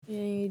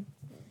Any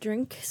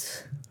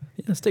drinks?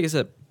 Yeah, let's take a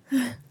sip.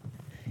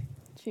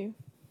 Chew.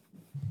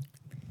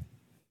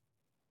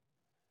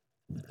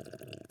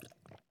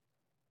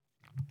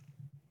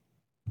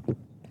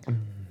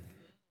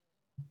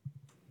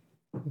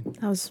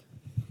 That was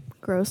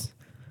gross.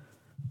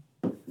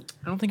 I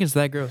don't think it's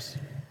that gross.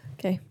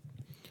 Okay.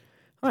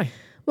 Hi.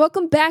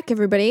 Welcome back,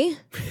 everybody.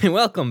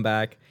 Welcome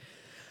back.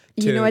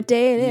 You know what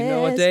day it is. You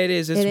know what day it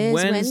is. It's It is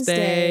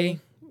Wednesday,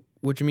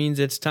 which means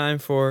it's time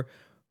for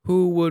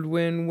Who Would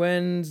Win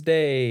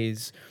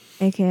Wednesdays.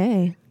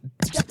 AKA.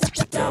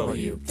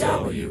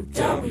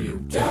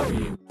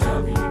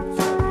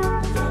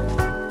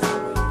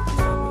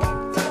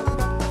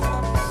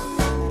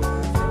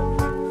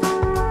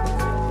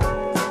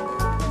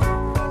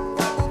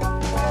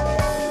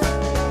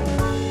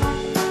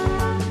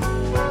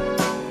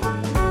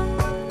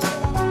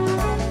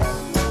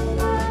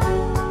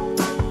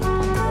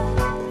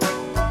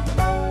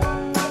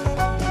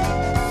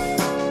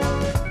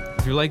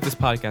 If you like this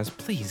podcast,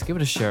 please give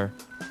it a share.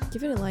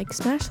 Give it a like.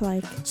 Smash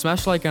like.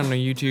 Smash like on our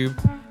YouTube.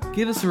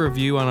 Give us a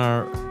review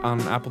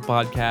on Apple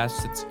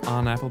Podcasts. It's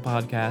on Apple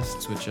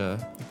Podcasts, which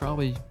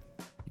you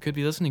could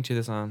be listening to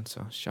this on.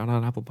 So shout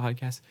out Apple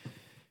Podcasts.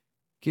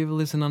 Give a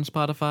listen on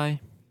Spotify.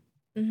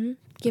 Mm-hmm.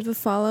 Give a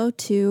follow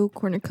to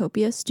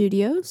Cornucopia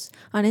Studios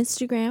on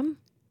Instagram.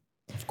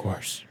 Of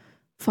course.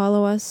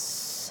 Follow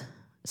us.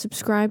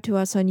 Subscribe to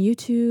us on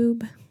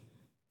YouTube.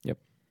 Yep.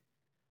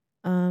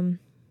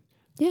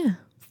 Yeah.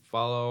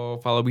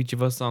 Follow each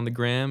of us on the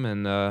gram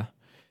and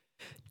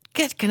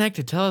get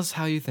connected. Tell us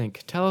how you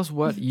think. Tell us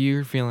what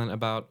you're feeling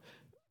about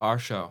our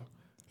show.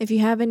 If you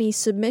have any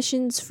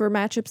submissions for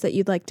matchups that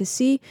you'd like to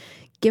see,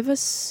 shoot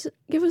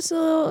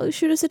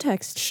us a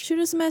text, shoot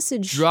us a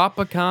message. Drop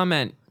a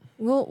comment.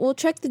 We'll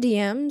check the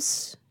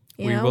DMs.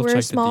 We will We're check a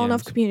the small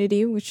enough DMs.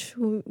 community, which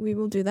we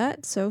will do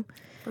that. So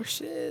For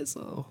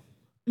shizzle.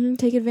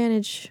 take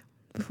advantage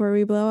before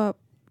we blow up.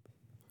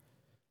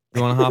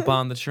 You want to hop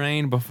on the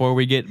train before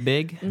we get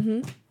big?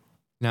 Mm-hmm.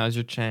 Now's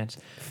your chance.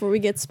 Before we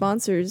get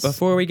sponsors.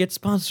 Before we get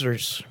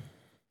sponsors.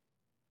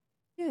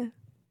 Yeah.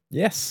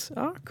 Yes.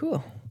 Oh,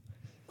 cool.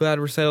 Glad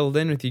we're settled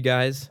in with you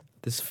guys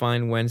this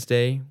fine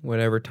Wednesday,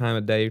 whatever time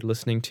of day you're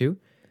listening to.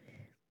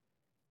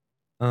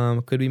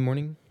 Could be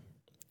morning,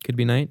 could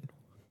be night,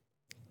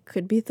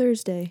 Could be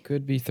Thursday.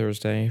 could be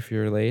Thursday if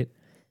you're late.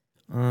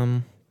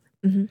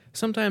 Mm-hmm.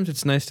 Sometimes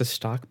it's nice to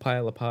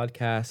stockpile a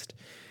podcast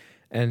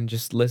and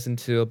just listen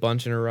to a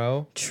bunch in a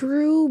row.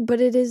 True, but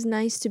it is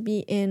nice to be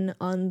in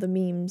on the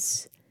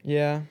memes.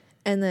 Yeah,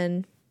 And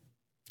then,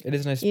 it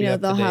is nice to be up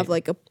to they'll have date.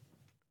 like a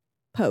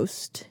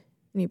post.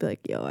 And you'd be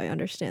like, yo, I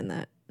understand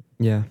that.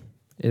 Yeah,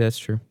 that's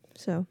true.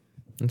 So,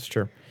 That's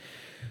true.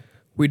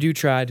 We do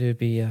try to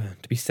be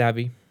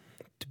savvy,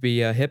 to be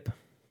hip.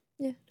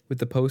 Yeah. With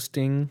the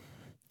posting.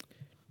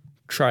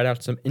 Tried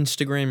out some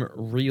Instagram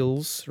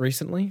Reels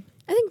recently.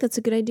 I think that's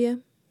a good idea. I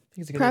think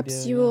it's a good Perhaps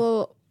idea, you yeah.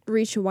 will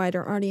reach a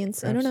wider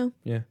audience. I don't know.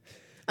 Yeah.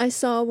 I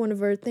saw one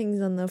of our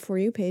things on the For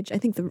You page. I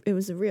think it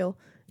was a real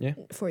Yeah.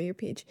 For You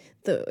page.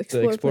 The The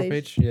Explore, Explore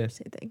page. Yeah.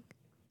 Same thing.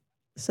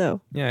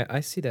 So, Yeah, I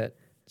see that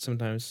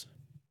sometimes.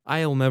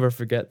 I'll never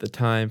forget the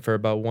time for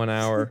about 1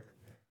 hour.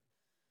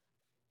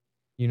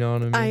 You know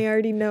what I mean? I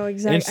already know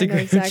exactly.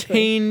 Instagram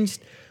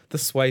changed the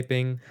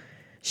swiping.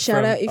 Shout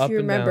from out if up you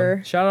and down.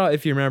 remember. Shout out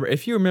if you remember.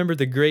 If you remember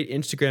the great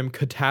Instagram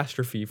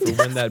catastrophe for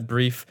when that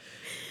brief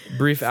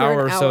For an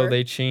hour or so hour.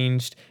 they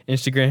changed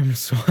Instagram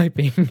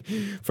swiping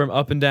from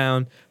up and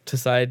down to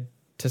side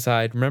to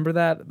side. Remember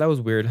that? That was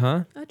weird,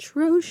 huh?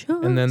 Atrocious.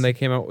 And then they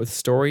came out with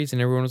stories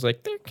and everyone was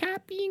like, they're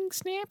copying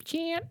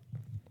Snapchat.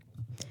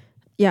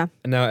 Yeah.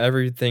 And now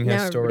everything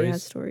has Now everybody stories.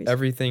 has stories.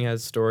 Everything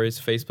has stories.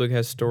 Facebook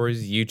has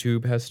stories.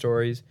 YouTube has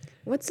stories.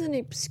 What's an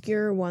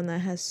obscure one that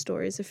has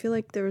stories? I feel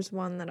like there was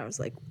one that I was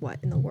like, what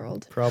in the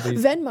world? Probably.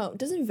 Venmo.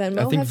 Doesn't Venmo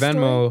I think have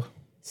Venmo. story?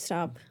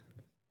 Stop.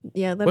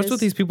 Yeah, that What's is- with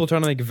these people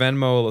trying to make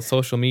Venmo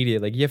social media?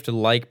 Like you have to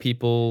like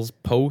people's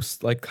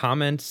posts, like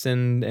comments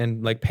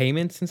and like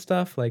payments and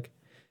stuff. Like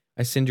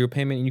I send you a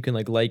payment and you can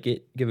like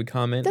it, give a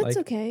comment. That's like,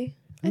 okay.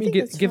 I mean,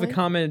 think that's give a fine.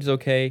 comment is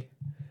okay.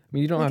 I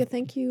mean, you don't Like have, a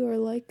thank you or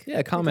like. yeah,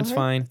 like a comment's heart,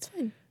 fine. That's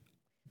fine.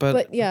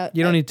 But yeah,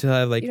 you don't need to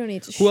have like. you don't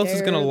need to. Who else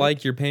is gonna share,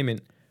 like your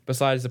payment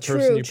besides the person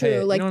True, you true. pay?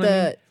 It? Like you know what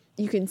I mean?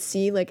 you can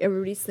see like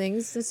everybody's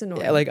things. That's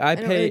annoying. Yeah, like I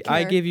don't pay. really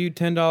I care. give you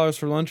 $10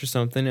 for lunch or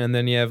something, and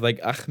then you have like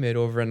Ahmed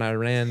over in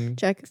Iran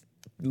check.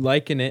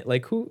 liking it.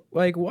 Like who?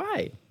 Like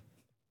why?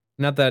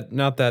 Not that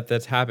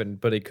that's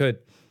happened, but it could.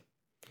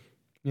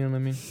 You know what I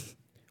mean?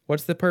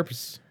 What's the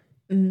purpose?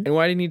 Mhm. And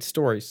why do you need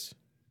stories?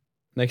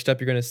 Next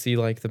up, you're gonna see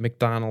like the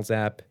McDonald's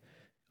app.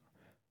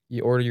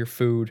 You order your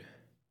food,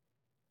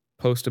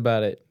 post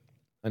about it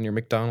on your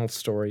McDonald's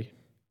story,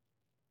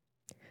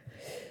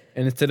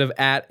 and instead of @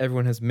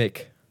 everyone has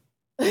Mick.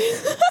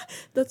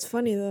 That's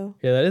funny though.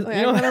 Yeah, that is. Wait,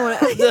 you, know I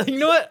kinda what? You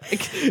know what?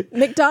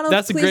 McDonald's,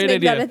 That's a please great make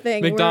idea. that a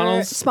thing.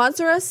 McDonald's-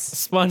 Sponsor us,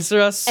 Sponsor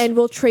us, and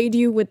we'll trade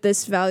you with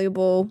this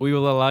valuable. we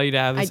will allow you to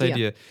have this Idea.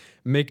 idea.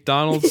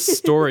 McDonald's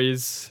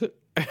stories.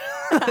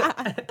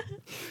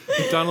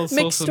 McDonald's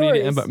Mick social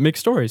media stories. Mick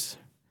stories.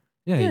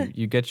 Yeah, Yeah.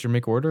 You get your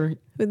McOrder.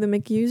 With the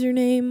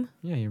McUsername,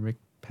 Yeah, your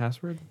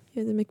McPassword.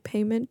 you have the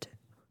McPayment.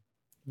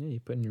 Yeah, you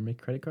put in your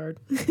McCredit card.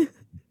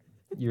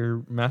 Your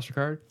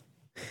MasterCard.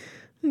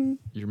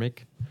 Your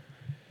Mick.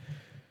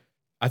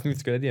 I think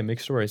it's a good idea. Mick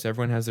stories.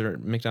 Everyone has their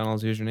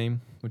McDonald's username,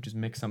 which is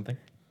Mick something.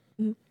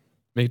 Mhm.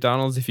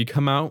 McDonald's, if you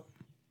come out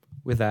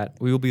with that,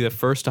 we will be the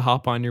first to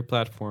hop on your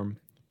platform.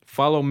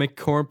 Follow Mick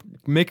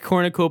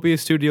Cornucopia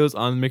Studios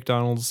on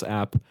McDonald's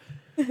app.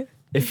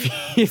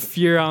 if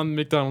you're on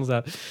McDonald's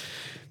app.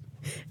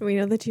 We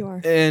know that you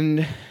are.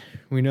 And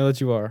we know that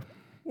you are.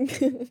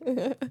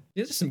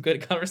 These are some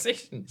good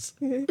conversations.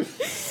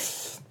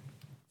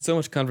 So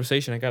much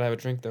conversation. I gotta have a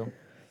drink though.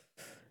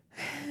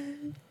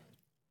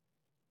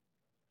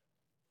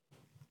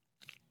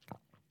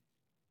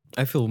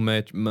 I feel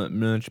much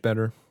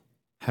better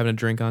having a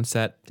drink on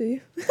set. Do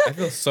you? I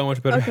feel so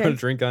much better having a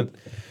drink on.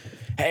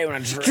 Hey, when I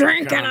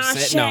drink on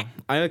set. No,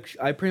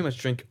 I pretty much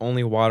drink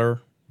only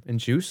water and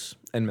juice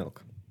and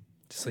milk.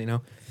 Just so you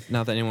know,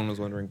 not that anyone was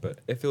wondering, but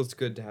it feels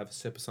good to have a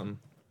sip of something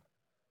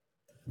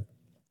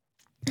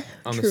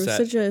on True, the set.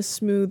 such a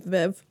smooth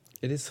bev.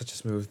 It is such a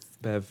smooth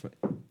bev,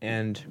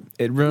 and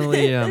it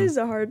really That is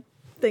a hard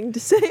thing to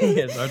say.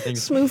 yeah, it's our thing.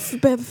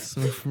 Smooth bev.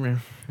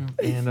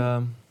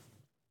 And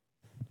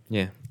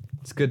yeah,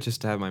 it's good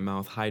just to have my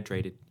mouth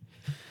hydrated.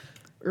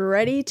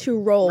 Ready to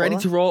roll. Ready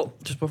to roll.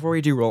 Just before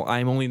we do roll,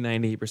 I'm only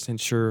 98%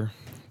 sure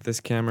this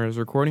camera is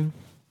recording.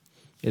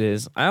 It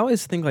is. I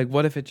always think like,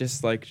 what if it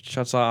just like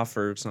shuts off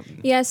or something?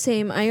 Yeah,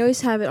 same. I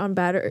always have it on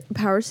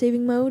power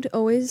saving mode.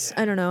 Always.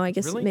 I don't know. I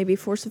guess Really? maybe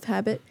force of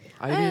habit.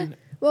 I didn't.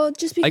 Well,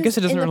 just because guess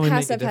it doesn't in the really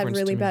past make a I've had difference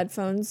really to me. bad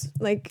phones,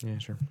 like Yeah,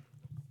 sure.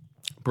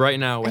 But right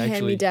now, a actually,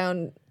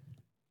 hand-me-down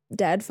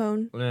dad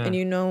phone, Yeah. and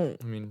you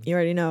I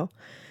already know.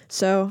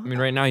 So mean,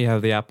 right now you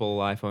have the Apple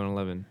iPhone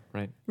 11,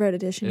 right? red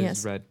edition, It yes.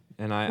 is red,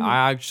 and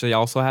I actually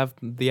also have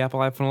the Apple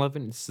iPhone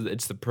 11.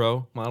 It's the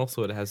Pro model,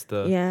 so it has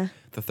the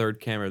third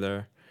camera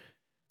there.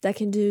 That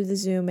can do the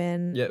zoom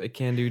in. Yep, it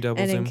can do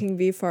double and zoom. it can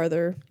be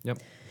farther.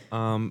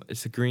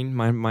 It's a green.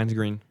 Mine's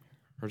green.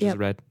 Hers is Yep.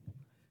 red.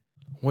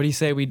 What do you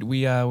say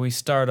we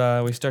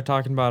start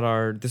talking about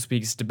our this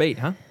week's debate,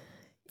 huh?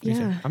 What do you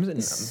say? Yeah.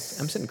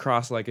 I'm sitting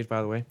cross-legged,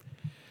 by the way.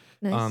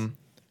 Nice.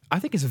 I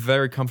think it's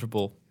very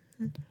comfortable.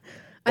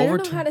 I over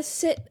don't know ti- how to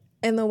sit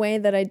in the way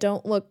that I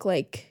don't look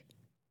like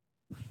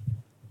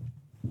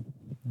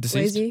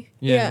Deceased? lazy.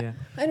 Yeah.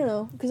 I don't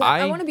know, because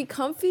I I- want to be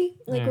comfy.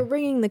 Like Yeah. we're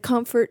bringing the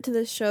comfort to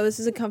this show. This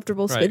is a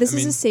comfortable space. Right, This I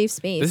is mean, a safe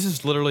space. This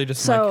is literally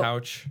just So- my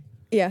couch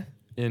yeah.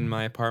 in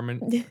my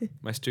apartment,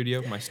 my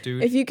studio, my stew.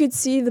 If you could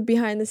see the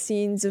behind the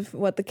scenes of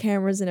what the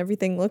cameras and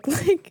everything look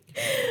like,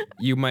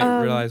 You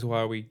might realize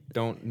why we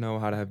don't know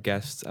how to have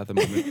guests at the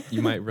moment.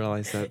 You might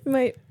realize that. you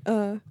might.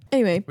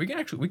 Anyway,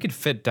 We could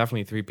fit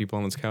definitely 3 people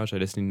on this couch. I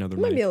just need another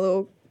it might mic. be a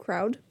little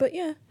crowd, but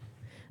yeah.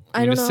 I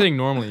mean, don't just know. sitting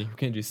normally.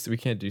 We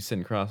can't do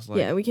sitting cross. Like,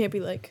 Yeah, we can't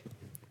be like.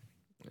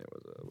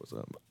 what's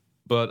up?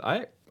 But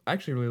I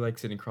actually really like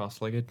sitting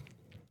cross-legged.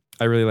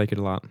 I really like it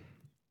a lot.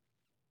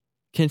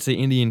 Can't say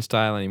Indian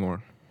style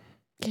anymore.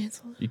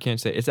 Cancel. You can't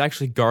say it's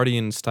actually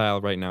Guardian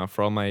style right now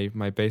for all my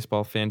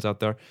baseball fans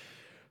out there.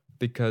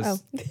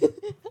 Because Oh.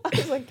 I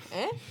was like,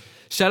 eh?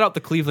 shout out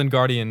the Cleveland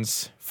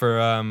Guardians for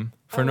Oh.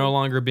 no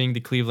longer being the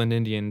Cleveland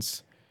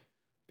Indians,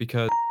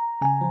 because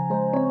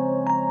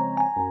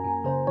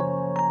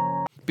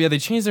but yeah, they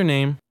changed their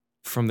name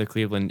from the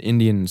Cleveland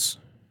Indians.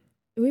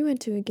 We went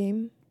to a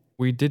game.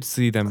 We did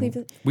see them.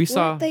 Cleveland. We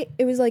saw. Weren't they?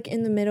 It was like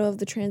in the middle of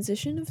the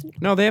transition of,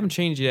 No, they haven't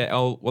changed yet.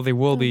 Oh, well, they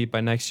will be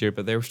by next year,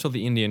 but they were still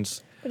the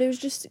Indians. but it was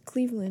just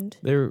Cleveland.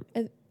 They're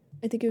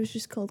I think it was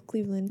just called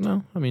Cleveland.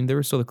 no, I mean they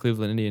were still the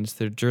Cleveland Indians.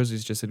 Their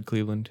jerseys just said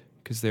Cleveland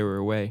because they were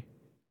away.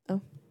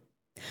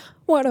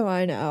 What do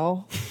I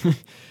know?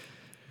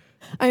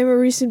 I am a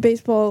recent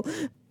baseball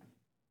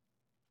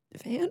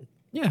fan.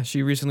 Yeah,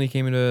 she recently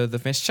came into the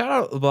fans. Shout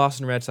out the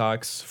Boston Red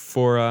Sox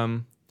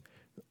for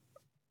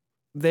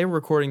they were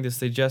recording this.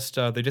 They just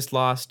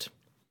lost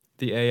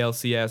the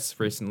ALCS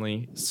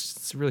recently.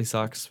 It really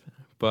sucks,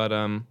 but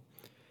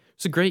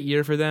it's a great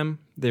year for them.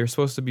 They were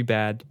supposed to be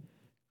bad,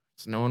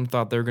 so no one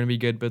thought they were going to be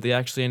good, but they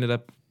actually ended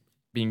up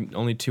being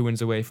only 2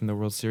 wins away from the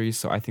World Series.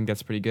 So I think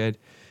that's pretty good.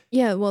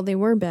 Yeah, well, they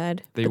were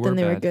bad, They but were then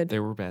they bad. were good. They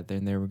were bad.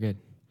 Then they were good.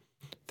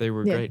 They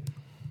were Yeah. great.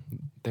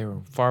 They were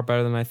far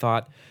better than I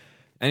thought.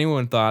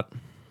 Anyone thought.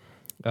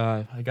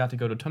 I got to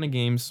go to a ton of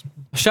games.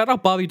 Shout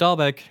out Bobby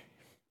Dahlbeck.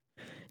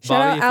 Shout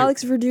Bobby, out if you're-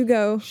 Alex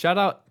Verdugo. Shout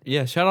out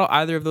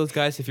either of those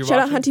guys if you're Shout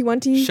out watching. Hunty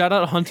Wunty. Shout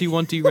out Hunty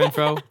Wunty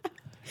Renfro.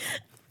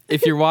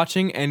 If you're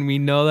watching, and we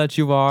know that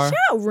you are. Shout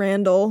out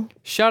Randall.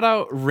 Shout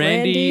out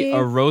Randy Randy.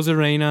 or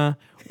Rosarena.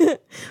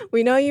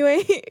 We know you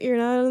ain't. You're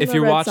not. On If the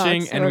you're Red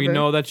watching, Sox, and we however.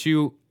 know that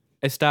you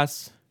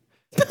estás.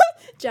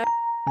 Jack-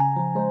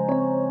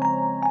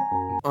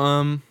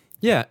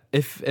 Yeah.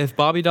 If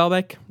Bobby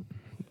Dahlbeck,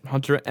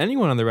 Hunter,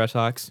 anyone on the Red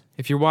Sox,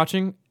 if you're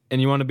watching and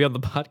you want to be on the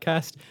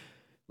podcast,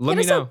 let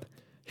me us know. up.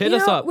 Hit You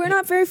us know, up. We're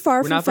not very far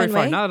We're from not very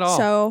Fenway. far, not at all.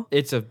 So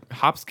It's a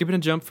hop, skip, and a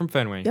jump from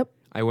Fenway. Yep.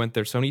 I went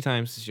there so many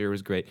times this year. It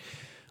was great.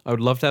 I would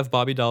love to have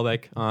Bobby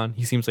Dahlbeck on.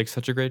 He seems like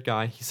such a great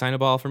guy. He signed a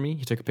ball for me.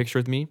 He took a picture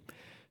with me.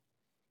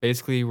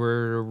 Basically,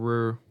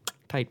 we're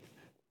tight.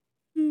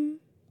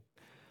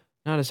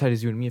 Not as tight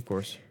as you and me, of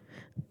course.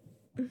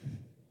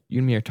 You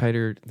and me are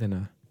tighter than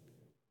a.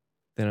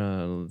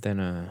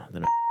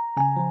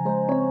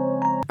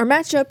 Our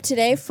matchup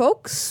today,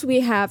 folks, we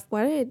have.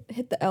 Why did I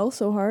hit the L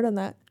so hard on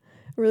that?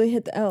 I really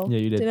hit the L. Yeah,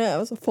 you did. Didn't I? That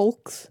was a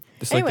folks.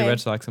 Just like the Red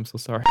Sox, I'm so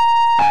sorry.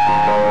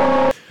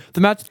 The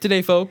matchup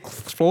today,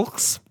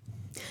 folks.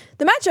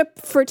 The matchup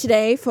for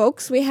today,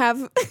 folks, we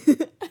have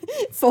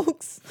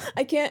folks.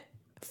 I can't.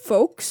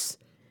 Folks.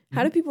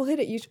 How do people hit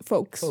it? You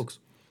folks. Folks.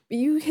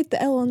 You hit the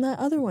L on that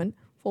other one,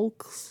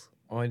 folks.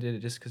 Oh, I did it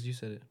just because you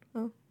said it.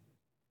 Oh.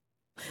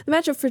 The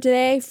matchup for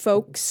today,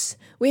 folks,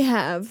 we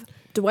have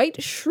Dwight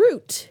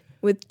Schrute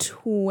with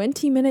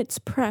 20 minutes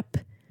prep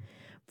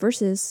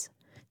versus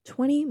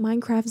 20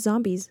 Minecraft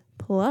zombies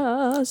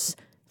plus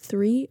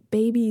 3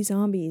 baby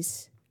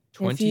zombies.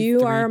 If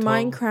you are a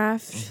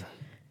Minecraft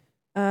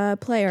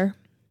player,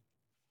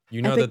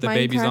 you know that the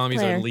baby Minecraft zombies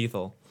player. are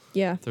lethal.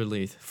 Yeah. They're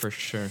lethal for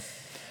sure.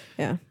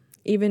 Yeah.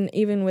 Even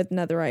with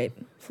netherite,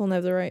 full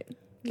netherite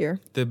gear.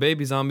 The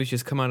baby zombies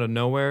just come out of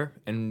nowhere,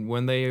 and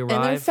when they And they're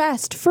arrive,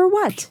 fast. For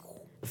what?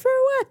 For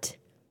what?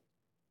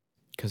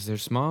 because they're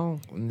small,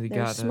 and they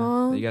They're got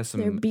small, they got they're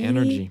some beady.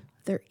 energy.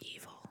 They're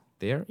evil.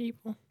 They are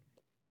evil.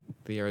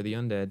 They are the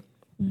undead.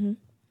 Mm-hmm.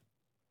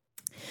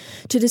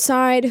 To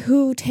decide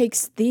who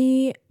takes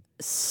the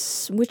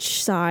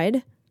which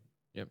side.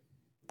 Yep.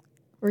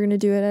 We're going to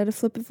do it at a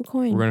flip of a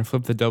coin. We're gonna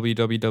flip the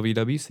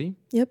WWWWC.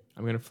 Yep.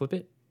 I'm gonna flip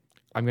it.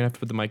 I'm gonna have to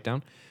put the mic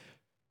down.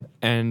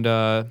 And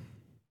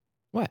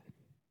what?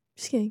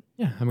 Just kidding.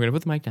 Yeah, I'm gonna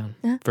put the mic down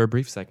Yeah. for a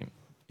brief second.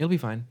 It'll be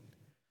fine.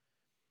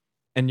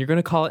 And you're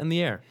gonna call it in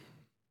the air.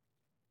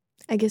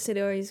 I guess it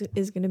always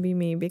is going to be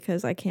me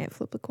because I can't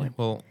flip a coin.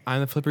 Well,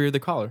 I'm the flipper, you're the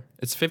caller.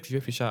 It's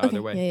 50-50 shot Okay.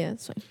 either way. Yeah,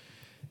 that's fine.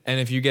 And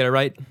if you get it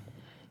right,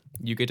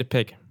 you get to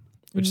pick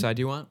which Mhm. side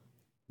you want.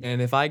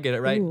 And if I get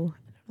it right, Ooh,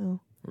 oh.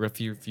 or if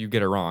you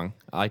get it wrong,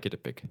 I get to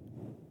pick.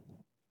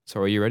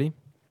 So are you ready?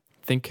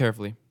 Think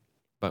carefully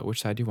about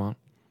which side you want.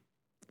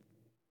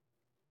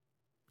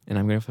 And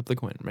I'm going to flip the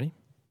coin. Ready?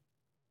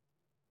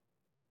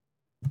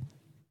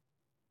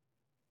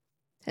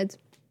 Heads.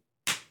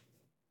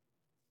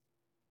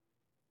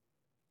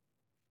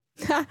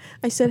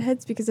 I said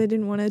heads because I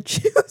didn't want to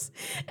choose.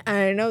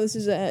 I know this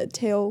is a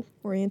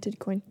tail-oriented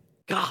coin.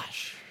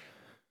 Gosh.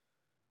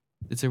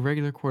 It's a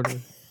regular quarter.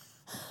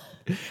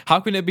 How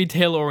can it be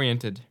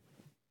tail-oriented?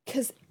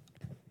 Because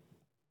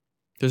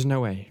There's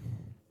no way.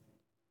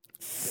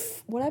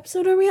 what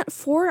episode are we at?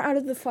 4 out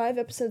of the 5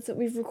 episodes that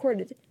we've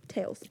recorded.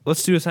 Tails.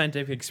 Let's do a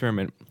scientific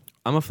experiment.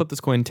 I'm going to flip this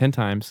coin 10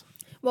 times.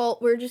 Well,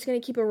 we're just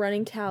going to keep a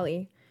running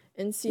tally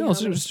and see how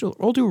many.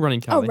 We'll do a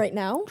running tally. Oh, right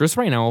now? Just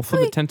right now. We'll flip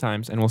Okay. it 10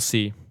 times and we'll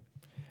see.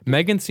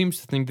 Megan seems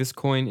to think this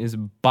coin is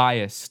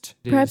biased.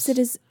 Perhaps it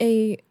is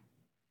a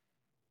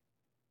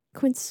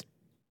coincidence,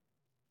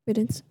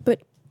 but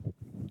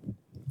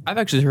I've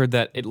actually heard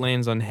that it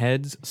lands on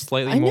heads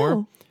slightly I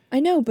more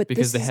know, but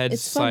because the this head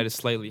it's side fun. is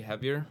slightly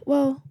heavier.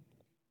 Well,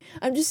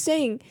 I'm just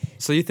saying.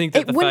 So you think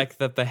that It the wouldn't- fact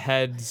that the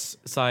head's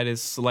side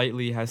is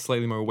has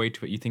slightly more weight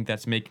to it, you think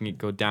that's making it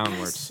go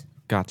downwards?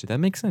 Gotcha. That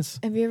makes sense.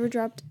 Have you ever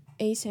dropped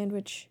a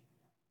sandwich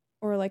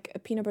or like a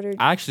peanut butter?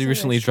 I actually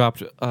recently sandwich?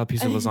 dropped a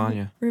piece of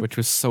lasagna, Rip. which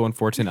was so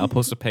unfortunate. I'll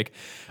post a pic.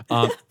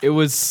 It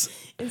was.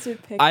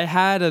 Insert pic. I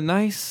had a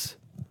nice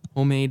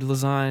homemade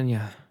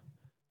lasagna,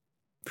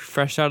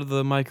 fresh out of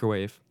the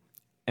microwave,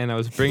 and I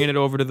was bringing it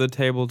over to the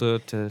table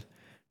to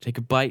take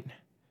a bite.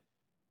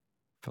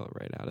 Fell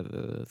right out of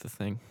the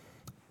thing.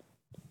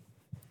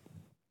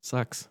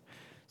 Sucks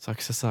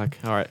to suck.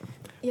 All right,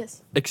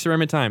 Yes.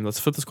 experiment time. Let's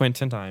flip this coin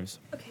 10 times.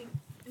 Okay.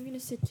 I'm gonna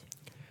sit.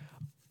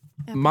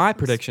 at My the front.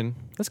 prediction.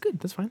 That's good.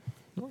 That's fine.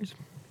 No worries.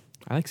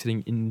 I like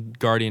sitting in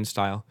Guardian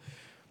style.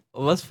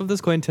 Let's flip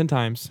this coin 10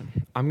 times.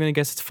 I'm gonna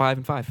guess it's 5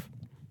 and 5.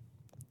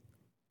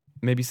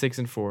 Maybe 6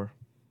 and 4.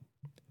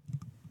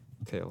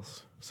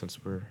 Tails,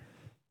 since we're.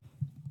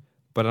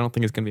 But I don't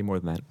think it's gonna be more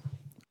than that.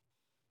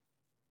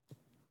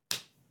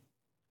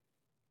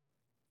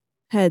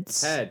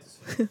 Heads. Heads.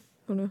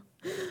 Oh no.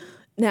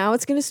 Now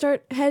it's gonna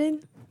start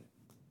heading.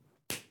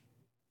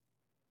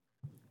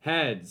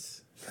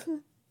 Heads.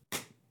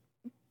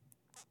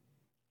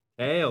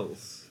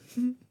 Tails.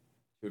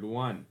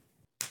 2-1.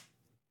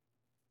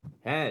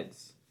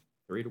 Heads.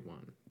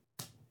 3-1.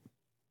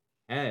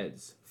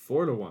 Heads.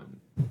 4-1.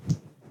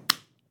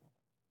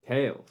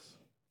 Tails.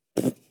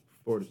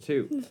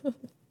 4-2.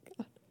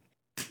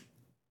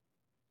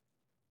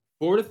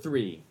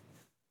 4-3.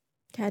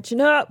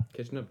 Catching up.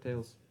 Catching up,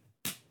 Tails.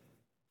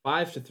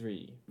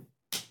 5-3.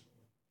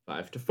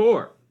 5-4.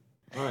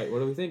 All right, what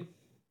do we think?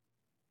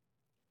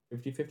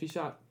 50-50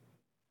 shot.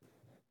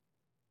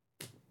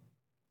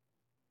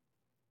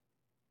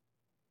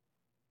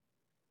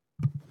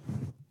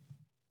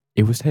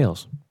 It was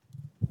Tails.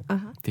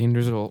 Uh-huh. The end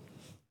result,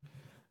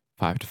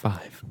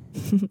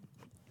 5-5.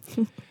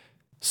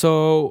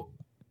 So,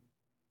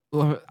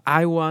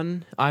 I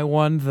won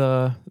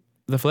the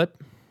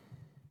flip.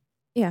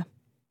 Yeah.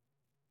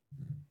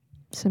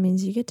 So that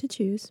means you get to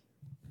choose.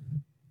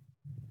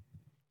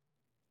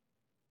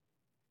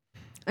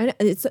 I know,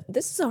 this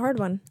is a hard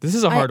one. This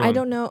is a hard one. I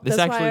don't know. This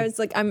That's why actually- I was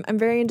like, I'm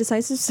very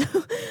indecisive. So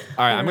All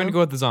right, I'm know. going to go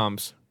with the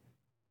Zombs.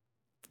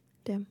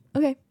 damn.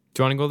 Okay,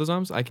 Do you want to go with the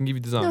Zombs? I can give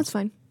you the Zombs. no, it's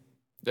fine.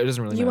 It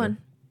doesn't really You matter. won.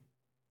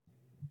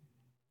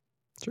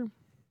 True.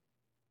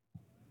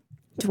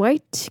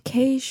 Dwight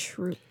K.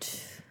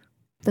 Schrute.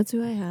 That's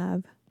who I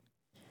have.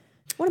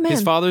 What a man.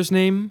 His father's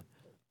name,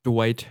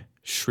 Dwight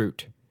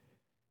Schrute.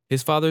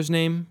 His father's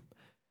name,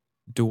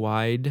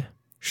 Dwight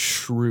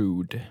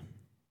Schrute.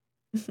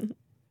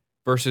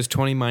 Versus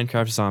 20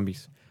 Minecraft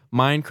zombies.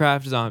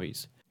 Minecraft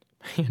zombies.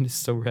 My hand is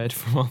so red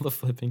from all the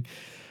flipping.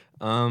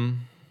 20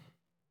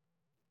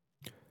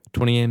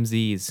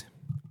 MZs.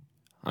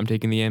 I'm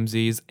taking the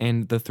MZs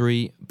and the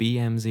 3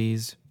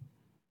 BMZs.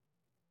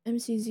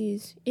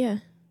 MCZs. Yeah.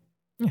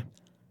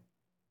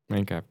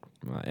 Minecraft.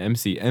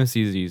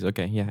 MCZs.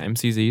 Okay, yeah,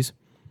 MCZs.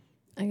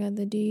 I got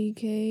the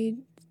DKS.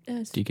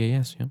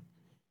 DKS, yeah.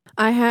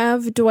 I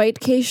have Dwight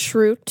K.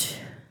 Schrute.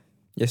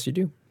 Yes, you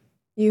do.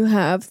 You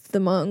have the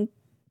monk.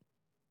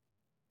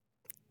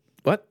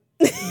 What?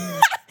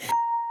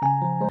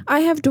 I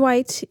have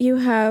Dwight. You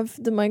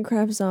have the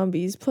Minecraft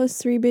zombies plus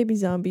 3 baby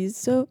zombies.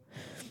 So,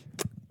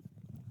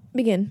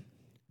 begin.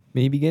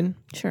 Me begin?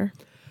 Sure.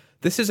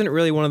 This isn't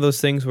really one of those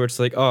things where it's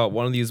like, oh,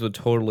 one of these would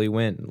totally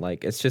win.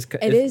 Like, it's just.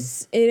 It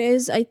is.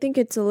 I think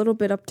it's a little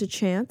bit up to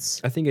chance.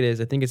 I think it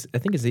is. I think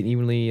it's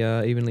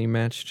evenly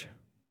matched.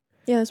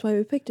 Yeah, that's why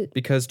we picked it.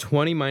 Because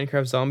 20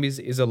 Minecraft zombies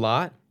is a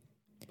lot,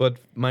 but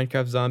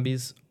Minecraft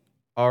zombies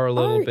are a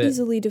little bit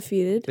easily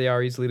defeated. They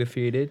are easily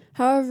defeated.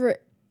 However,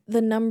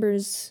 the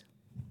numbers.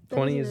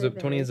 20 is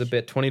a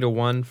bit 20 to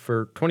 1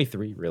 for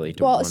 23 really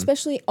to well, 1.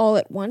 especially all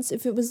at once.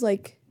 If it was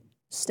like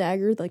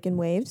staggered, like in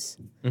waves.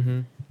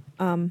 Mm-hmm.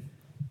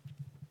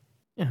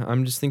 Yeah,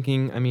 I'm just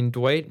thinking. I mean,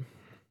 Dwight.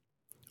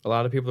 A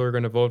lot of people are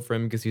going to vote for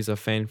him because he's a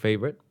fan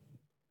favorite,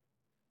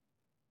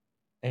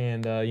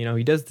 and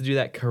he does do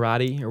that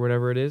karate or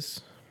whatever it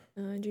is.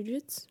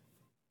 Jiu-jitsu.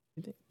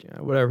 Yeah,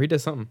 whatever, he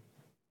does something.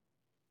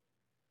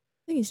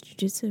 I think it's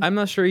jiu-jitsu. I'm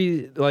not sure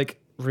he, like,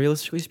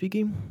 realistically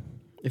speaking,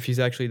 if he's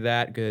actually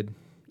that good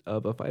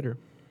of a fighter.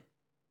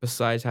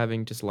 Besides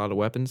having just a lot of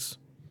weapons.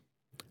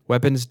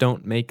 Weapons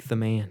don't make the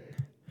man.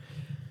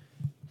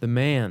 The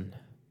man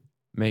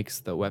makes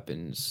the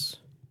weapons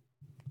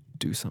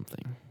do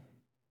something.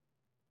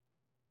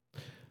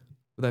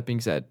 With that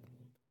being said,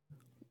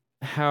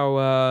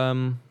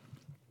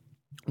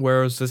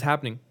 where is this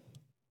happening?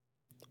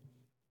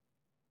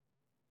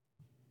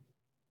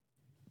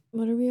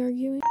 What are we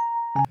arguing?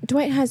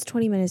 Dwight has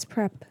 20 minutes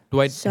prep.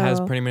 Dwight So- has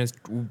 20 minutes.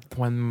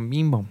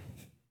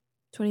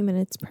 20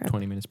 minutes prep.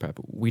 20 minutes prep.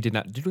 We did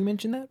not. Did we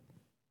mention that?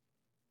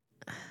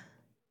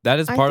 That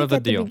is I part think of the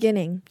at deal. The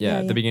beginning. Yeah,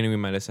 at the beginning we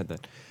might have said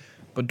that.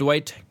 But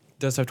Dwight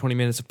does have 20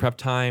 minutes of prep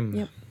time.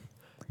 Yep.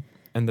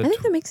 And I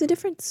think that makes a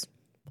difference.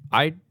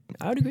 I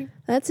would agree.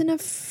 That's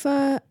enough.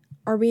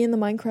 Are we in the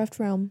Minecraft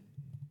realm?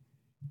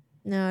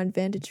 No,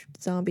 advantage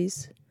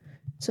zombies.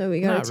 So we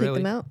gotta Not take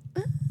really. them out.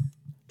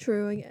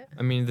 True, I guess.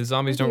 I mean, the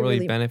zombies Okay, don't really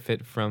really-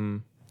 benefit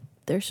from.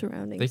 Their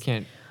surroundings. They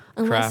can't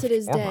Unless craft it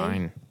is or day.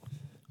 mine.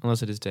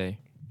 Unless it is day.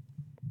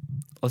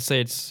 Let's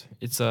say it's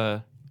Let's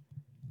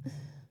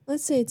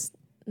say it's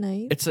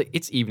night.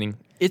 it's evening.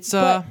 It's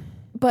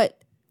But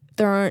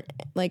there aren't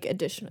like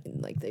additional,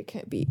 like there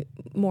can't be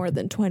more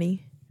than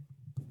 20.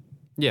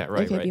 yeah,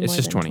 right, can't right. be It's more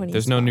just than 20. 20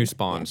 There's no new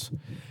spawns.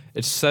 spawns.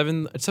 It's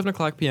 7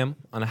 p.m.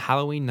 on a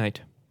Halloween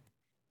night.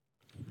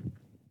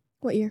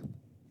 What year?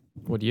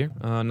 What year?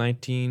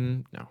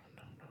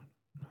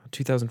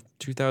 2000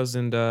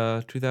 2000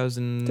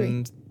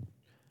 Three.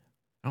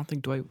 I don't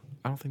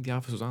think The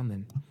Office was on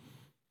then.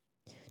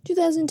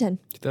 2010.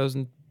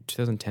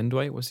 2010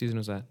 Dwight? What season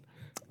was that?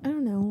 I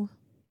don't know.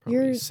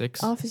 Probably You're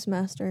 6. Office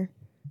master.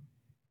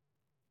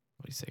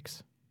 Probably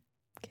 6.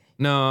 Okay.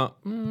 No,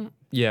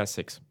 yeah,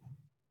 6.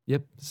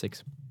 Yep,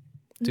 6.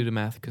 Do the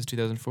math because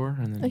 2004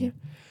 and then Okay.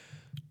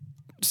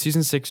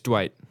 Season 6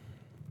 Dwight.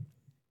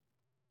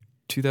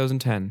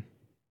 2010.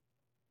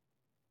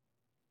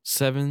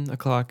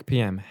 7:00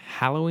 p.m.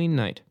 Halloween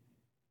night.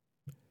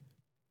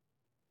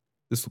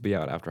 This will be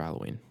out after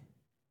Halloween,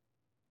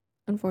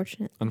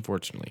 Unfortunate.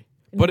 unfortunately.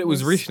 But it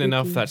was recent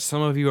enough that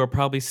some of you are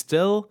probably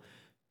still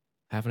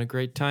having a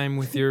great time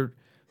with your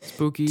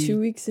spooky 2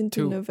 weeks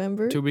into two-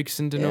 November. 2 weeks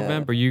into Yeah.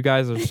 November. You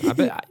guys are.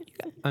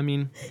 I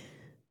mean,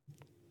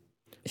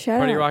 Shout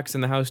Party out. Rock's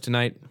in the house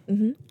tonight.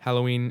 Mm-hmm.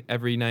 Halloween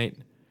every night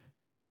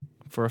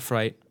for a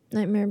fright.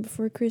 Nightmare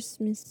Before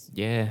Christmas.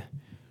 Yeah.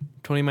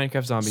 20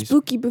 Minecraft zombies.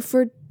 Spooky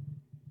Before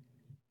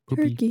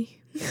Poopy.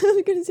 Turkey. I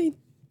was gonna say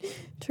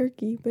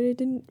turkey, but it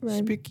didn't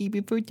rhyme. Spooky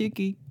before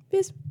turkey.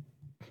 Yes.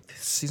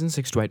 Season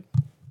 6 Dwight.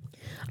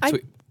 I-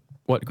 Sweet.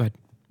 What? Go ahead.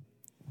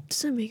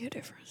 Does that make a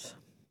difference?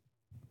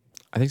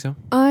 I think so.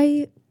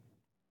 I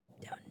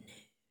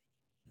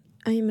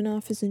am an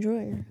Office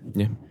enjoyer.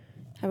 Yeah.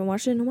 Haven't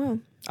watched it in a while.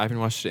 I haven't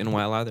watched it in a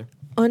while either.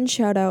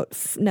 Unshout out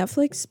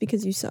Netflix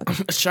because you suck.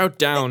 Shout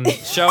down.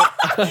 Shout.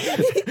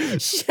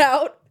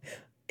 Shout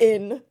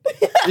in.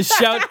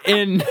 Shout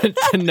in to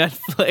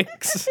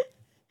Netflix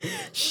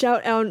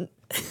Shout out.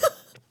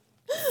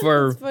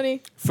 for It's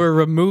funny. for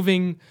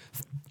removing.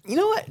 You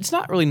know what? It's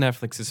not really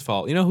Netflix's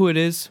fault. You know who it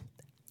is?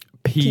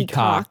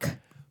 Peacock.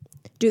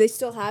 Do they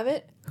still have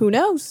it? Who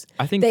knows?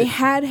 I think They that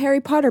had Harry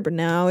Potter, but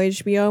now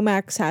HBO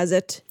Max has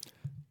it.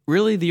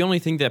 really the only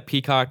thing that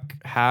Peacock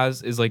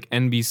has is like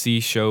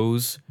NBC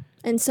shows,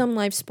 And some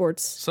live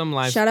sports. some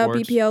live Shout sports.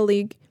 out BPL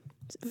League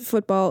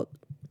football.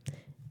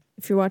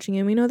 If you're watching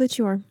it, we know that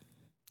you are.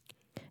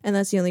 And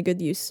that's the only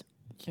good use.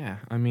 Yeah,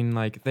 I mean,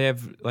 like they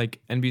have like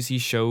NBC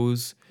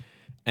shows,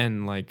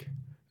 and like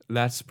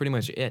that's pretty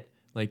much it.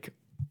 Like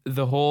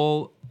their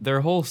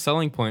whole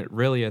selling point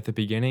really at the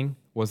beginning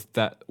was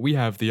that we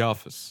have The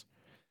Office,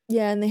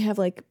 Yeah, and they have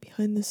like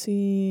behind the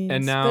scenes.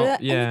 and But, now I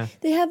mean,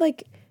 they had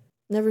like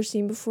never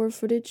seen before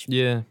footage.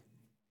 yeah.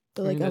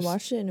 But I like mean, I that's-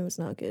 watched it and it was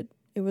not good.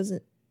 It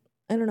wasn't.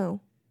 I don't know.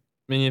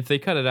 I mean, if they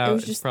cut it out,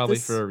 was it's just probably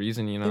this- for a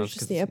reason, you know. it was it's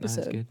just 'cause the it's not as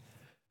episode. good.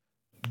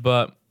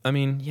 But I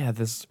mean, yeah,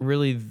 this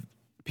really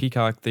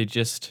Peacock. They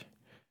just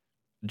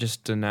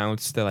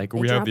announced that like They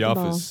we have dropped The the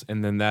ball. Office,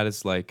 and then that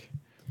is like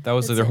that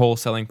was That's their it. whole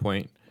selling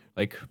point.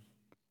 Like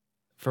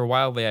for a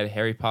while, they had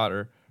Harry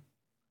Potter,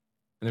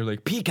 and they're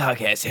like Peacock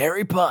has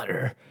Harry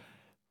Potter,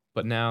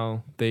 but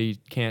now they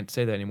can't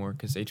say that anymore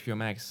because HBO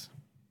Max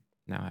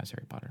now has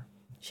Harry Potter.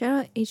 Shout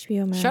out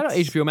HBO Max. Shout out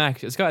HBO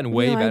Max. It's gotten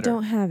way No, better. I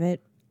don't have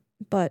it,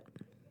 but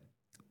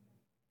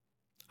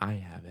I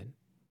have it.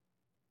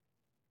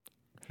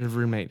 The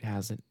roommate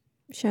has it.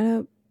 shout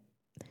out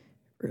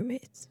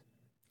roommates.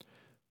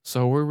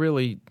 So we're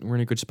in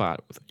a good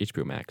spot with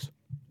HBO Max.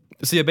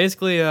 So yeah,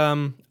 basically,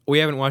 we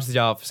haven't watched The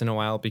Office in a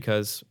while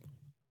because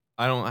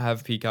I don't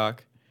have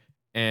Peacock,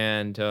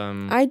 and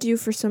I do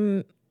for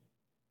some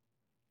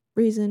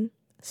reason.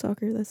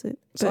 Soccer, that's it.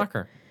 But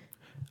soccer.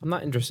 I'm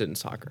not interested in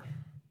soccer.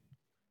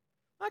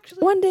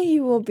 Actually, one day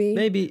you will be.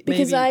 maybe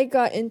Because I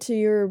got into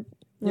your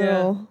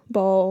little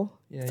ball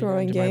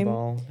throwing game.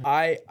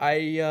 I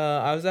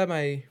was at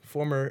my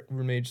former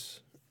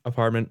roommate's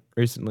apartment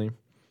recently,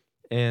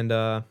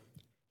 and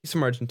he's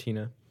from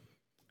Argentina,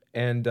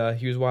 and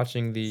he was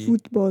watching the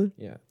Football.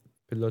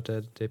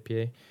 Pelota de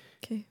Pie.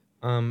 Okay.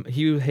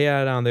 He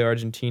had on the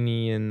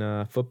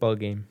Argentinian football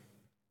game,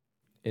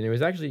 and it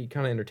was actually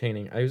kind of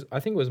entertaining. I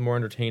think it was more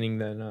entertaining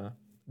than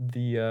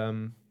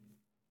the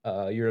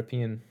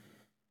European.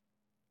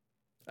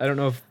 I don't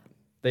know if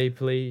they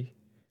play.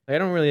 I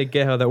don't really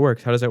get how that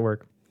works. How does that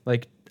work?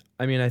 Like,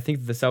 I mean, I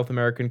think the South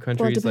American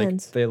countries, like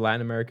depends. the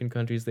Latin American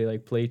countries, they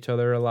like play each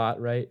other a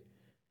lot, right?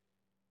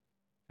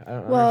 I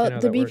don't Well, understand how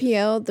the that works.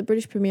 BPL, the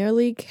British Premier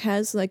League,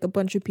 has like a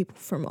bunch of people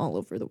from all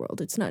over the world.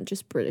 It's not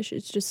just British.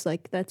 It's just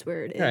like that's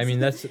where it is. Yeah, I mean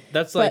that's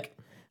But, like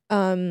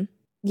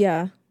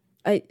yeah,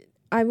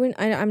 I wouldn't.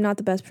 I'm not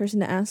the best person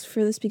to ask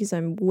for this because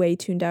I'm way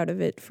tuned out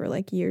of it for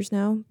like years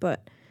now.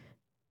 But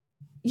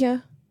yeah,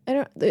 I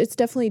don't. It's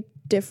definitely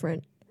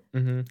different.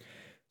 mm-hmm.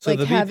 So like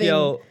the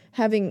BPL.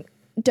 having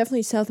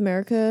definitely South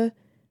America.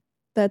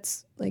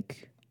 That's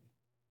like,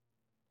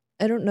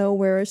 I don't know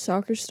where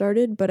soccer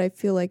started, but I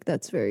feel like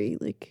that's very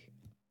like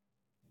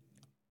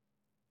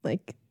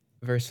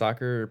Very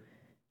soccer.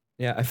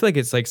 Yeah, I feel like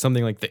it's like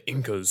something like the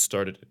Incas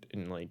started it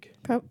in like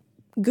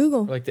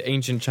Google. like the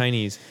ancient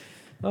Chinese.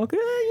 Okay,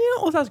 you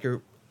know, let's ask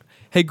her.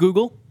 Hey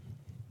Google.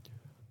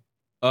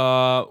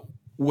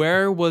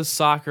 Where was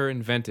soccer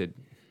invented?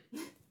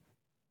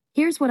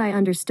 Here's what I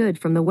understood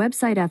from the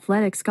website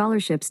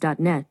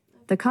athleticscholarships.net.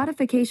 The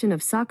codification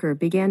of soccer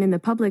began in the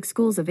public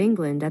schools of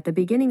England at the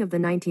beginning of the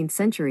 19th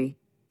century.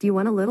 Do you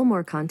want a little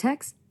more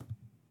context?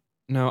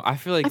 No, I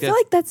feel like I feel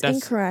like that's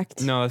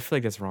incorrect. No, I feel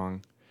like that's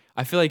wrong.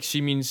 I feel like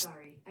she means.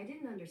 Sorry, I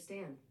didn't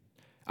understand.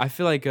 I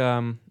feel like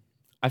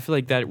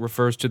that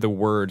refers to the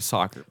word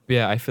soccer.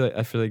 Yeah, I feel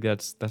like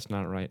that's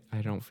not right.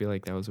 I don't feel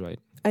like that was right.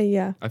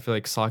 Yeah. I feel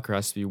like soccer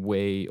has to be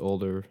way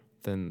older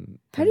than.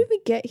 How did we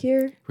get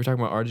here? We're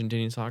talking about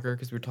Argentinian soccer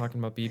because we were talking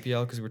about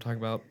BPL because we were talking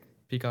about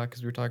Peacock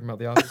because we were talking about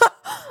The Office.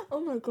 Oh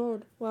my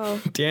god! Wow.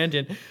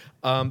 Tangent.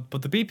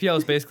 But the BPL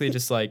is basically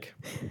just like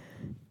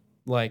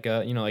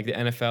you know, like the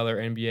NFL or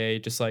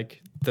NBA, just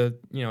like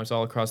it's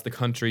all across the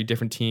country,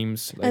 different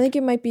teams. Like, I think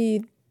it might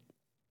be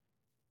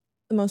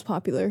the most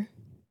popular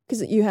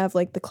because you have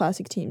like the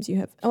classic teams. You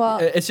have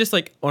it's just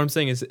like what I'm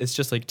saying is it's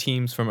just like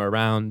teams from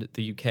around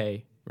the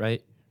UK,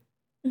 right?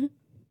 Mhm.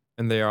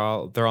 And they're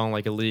all in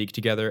like a league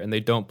together, and they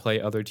don't play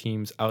other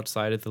teams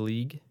outside of the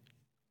league,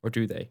 or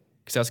do they?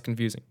 Because that's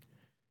confusing.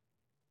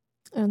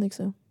 I don't think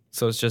so.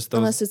 So it's just those.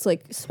 Unless it's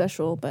like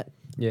special, but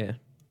Yeah.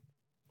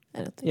 I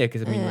don't think. Yeah,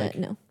 because I mean, like,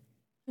 no.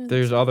 I don't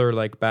there's think so. other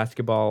like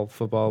basketball,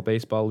 football,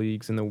 baseball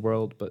leagues in the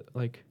world, but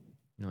like,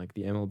 you know, like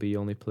the MLB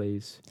only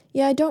plays.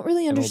 Yeah, I don't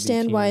really MLB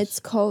understand why teams. it's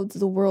called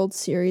the World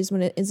Series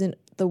when it isn't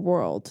the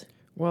World.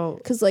 Well,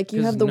 Because like you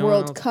 'Cause have the no one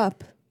World else-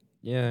 Cup,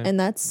 yeah, and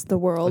that's the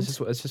world. it's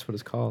just what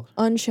it's called.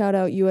 Unshout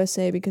out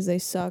USA because they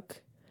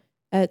suck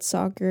at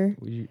soccer.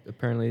 We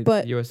apparently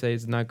But- USA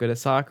is not good at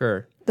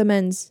soccer. The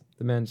men's,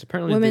 The men's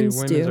apparently Women's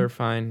the women's do. are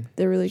fine.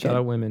 they're really Shout good.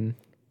 out women.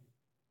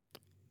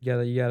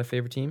 You got a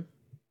favorite team?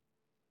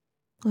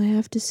 I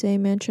have to say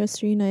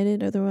Manchester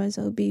United, otherwise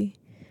I'll be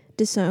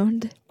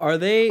disowned. Are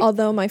they?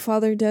 Although my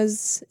father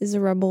is a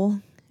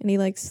rebel and he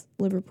likes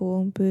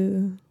Liverpool.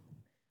 Boo.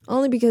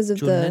 Only because of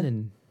John the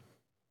Lennon.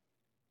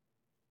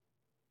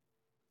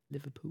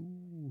 Liverpool.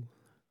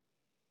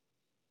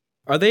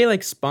 Are they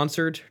like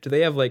sponsored? Do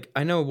they have like?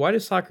 I know. Why do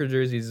soccer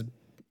jerseys?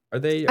 Are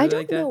they I like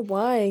don't that? know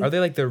why. Are they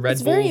like the Red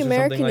it's Bulls very or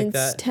American something like and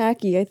that?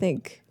 tacky, I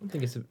think. I don't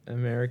think it's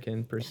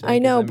American per se. I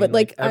know, 'cause, but mean,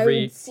 like I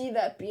every would see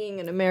that being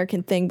an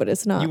American thing, but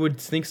it's not. you would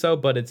think so,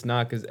 but it's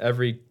not because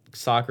every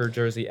soccer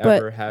jersey But,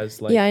 ever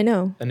has like yeah, I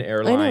know. an I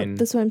airline. know.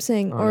 That's what I'm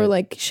saying. on Or it.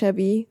 like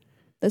Chevy.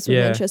 That's what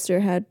Yeah. Manchester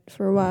had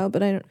for a while,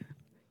 but I don't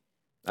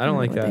I don't know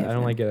like what they that. have I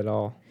don't now. like it at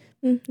all.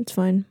 It's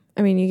fine.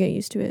 I mean, you get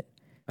used to it.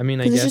 I mean,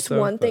 I Because guess it's just so,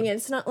 one thing. but- And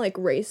it's not like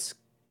race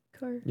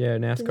car. Yeah,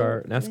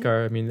 NASCAR. do they-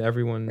 NASCAR. I mean,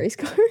 everyone. Race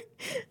car.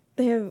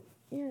 They have.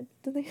 Yeah.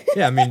 Do they?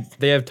 Yeah, I mean,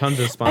 they have tons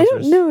of I sponsors.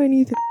 don't know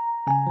anything.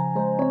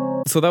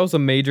 So that was a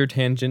major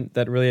tangent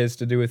that really has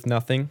to do with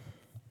nothing.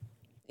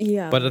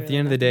 Yeah. But at the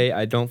end of the day,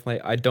 I don't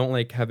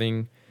like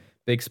having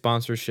big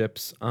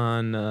sponsorships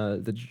on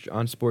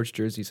on sports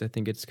jerseys. I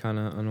think it's kind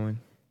of annoying.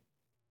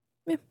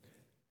 Yeah.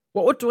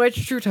 What would Dwight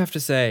Schrute have to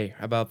say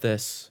about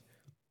this?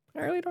 I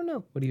really don't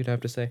know what he'd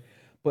have to say.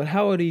 But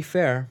how would he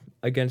fare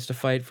against a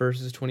fight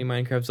versus 20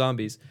 Minecraft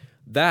zombies?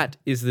 That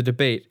is the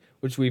debate,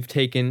 which we've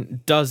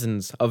taken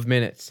dozens of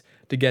minutes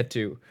to get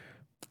to.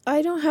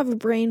 I don't have a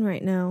brain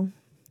right now.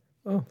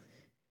 Oh,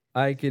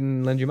 I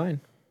can lend you mine.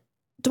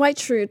 Dwight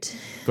Schrute.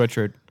 Dwight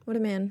Schrute. What a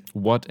man.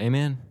 What a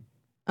man.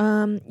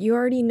 You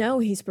already know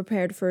he's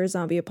prepared for a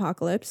zombie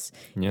apocalypse,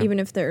 Yeah. even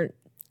if they're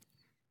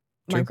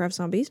True. Minecraft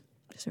zombies.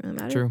 Doesn't really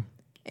matter. True.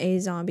 A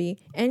zombie,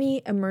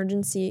 any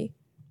emergency.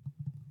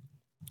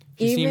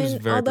 He seems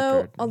very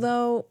prepared.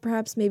 although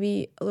perhaps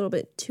maybe a little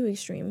bit too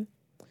extreme.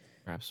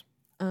 Perhaps.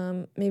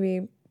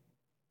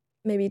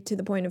 Maybe to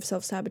the point of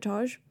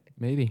self-sabotage.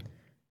 Maybe.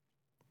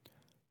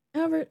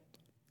 However,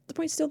 the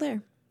point's still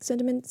there.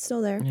 Sentiment's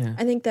still there. Yeah.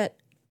 I think that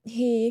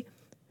he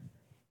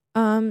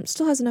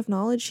still has enough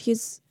knowledge. He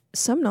has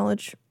some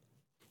knowledge.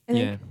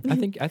 Yeah. I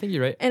think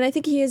you're right. And I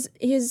think he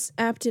is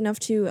apt enough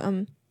to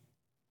is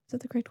that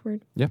the correct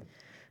word? Yeah.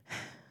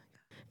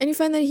 And you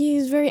find that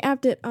he's very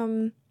apt at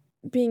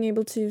being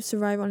able to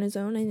survive on his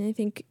own, and I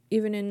think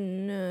even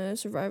in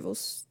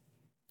survivals,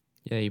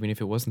 Yeah, even if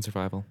it wasn't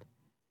survival.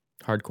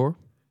 Hardcore?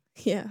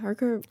 yeah,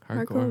 hardcore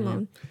Hardcore, yeah.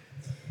 alone.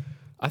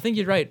 I think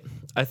you're right.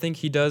 I think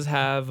he does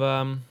have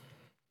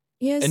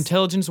He has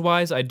intelligence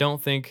wise, I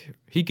don't think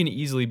he can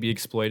easily be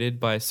exploited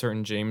by a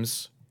certain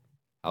James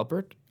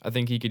Halpert. I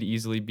think he could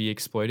easily be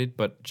exploited,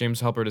 but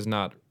James Halpert is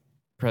not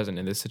present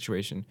in this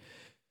situation.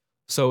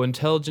 So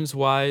intelligence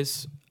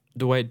wise,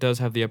 Dwight does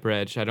have the upper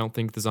edge. I don't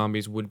think the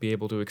zombies would be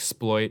able to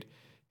exploit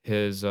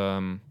his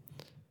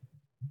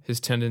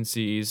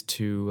tendencies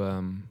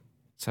to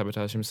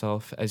sabotage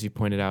himself, as you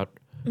pointed out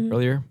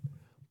earlier.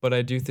 But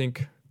I do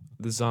think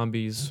the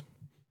zombies,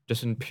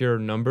 just in pure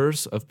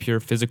numbers of pure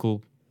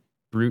physical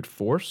brute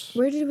force.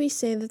 Where did we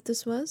say that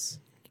this was?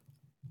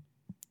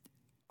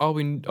 All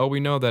we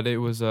know that it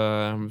was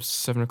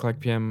 7:00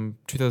 p.m.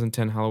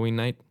 2010 Halloween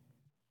night.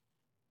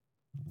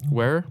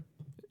 Where?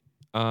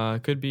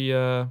 Could be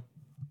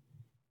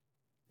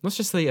let's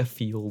just say a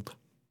field.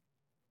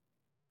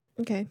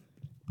 Okay.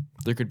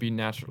 There could be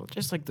natural,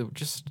 just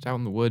out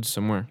in the woods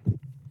somewhere.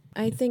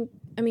 I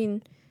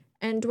mean,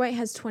 and Dwight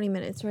has 20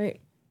 minutes, right?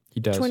 He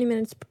does. 20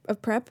 minutes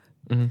of prep.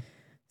 Mhm.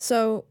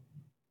 So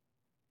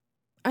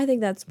I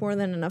think that's more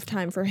than enough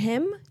time for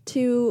him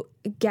to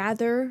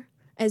gather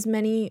as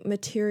many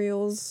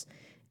materials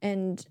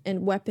and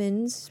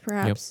weapons,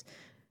 perhaps,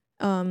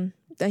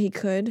 that he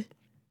could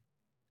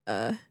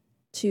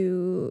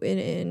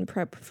in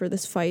prep for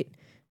this fight,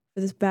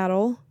 for this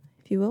battle,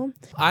 if you will.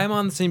 I'm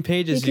on the same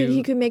page as you.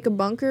 He could make a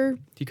bunker.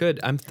 He could.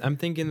 I'm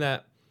thinking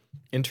that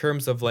in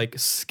terms of like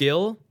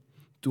skill,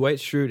 Dwight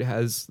Schrute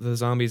has the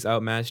zombies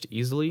outmatched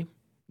easily.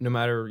 No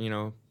matter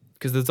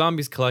because the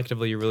zombies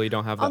collectively really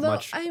don't have that Although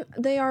much.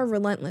 they are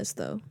relentless,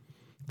 though.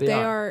 They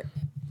are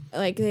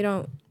like they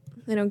don't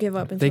give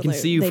up until They can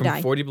see you from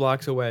die. 40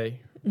 blocks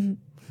away.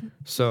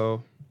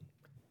 So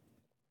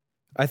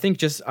I think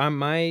just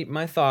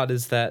my thought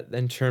is that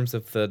in terms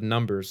of the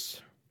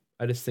numbers,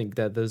 I just think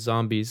that the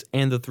zombies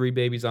and the 3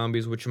 baby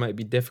zombies, which might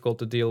be difficult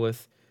to deal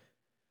with,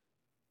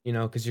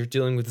 because you're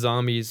dealing with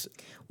zombies,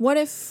 What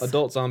if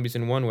adult zombies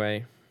in one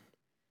way.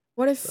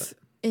 What if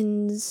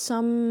in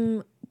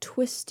some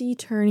twisty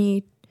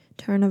turny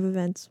turn of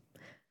events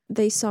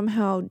they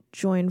somehow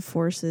join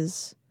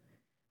forces?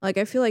 Like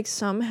I feel like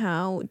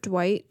somehow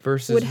Dwight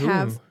Versus would whom?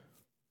 have,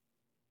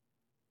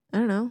 I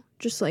don't know,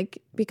 just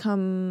like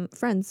become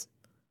friends.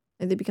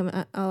 Like they become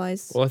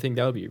allies. Well, I think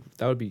that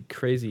would be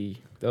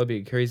crazy. That would be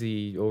a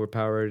crazy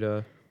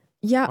overpowered.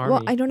 Yeah, well,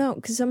 army. I don't know,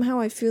 because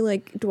somehow I feel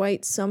like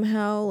Dwight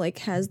somehow like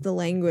has the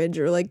language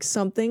or like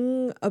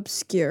something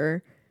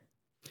obscure.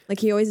 Like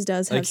he always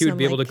does have Like he would some,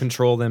 be able to like-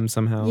 control them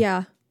somehow.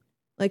 Yeah,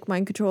 like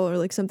mind control or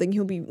like something.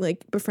 He'll be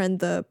like befriend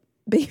the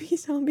baby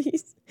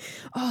zombies.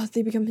 Oh,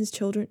 they become his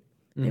children.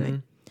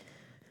 Anyway.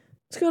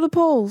 Let's go to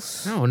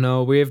polls. Oh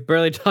no, we have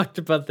barely talked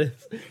about this.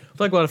 We'll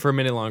talk about it for a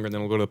minute longer, and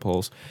then we'll go to the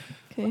polls.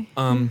 Okay.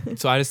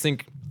 So I just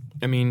think,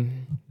 I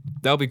mean,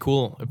 that would be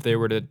cool if they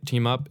were to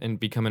team up and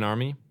become an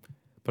army.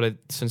 But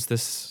since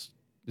this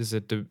is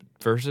the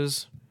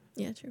versus,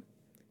 Yeah, true.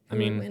 I Who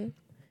would mean, win?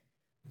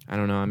 I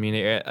don't know. I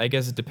mean, I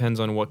guess it depends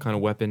on what kind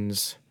of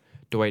weapons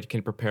Dwight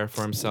can prepare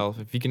for himself.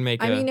 If he can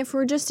make I mean, if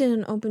we're just in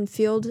an open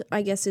field,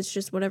 I guess it's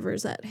just whatever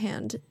is at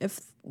hand. If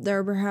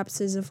there perhaps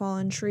is a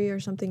fallen tree or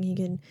something, he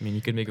can I mean,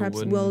 you could make a perhaps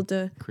wooden will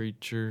to.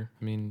 creature.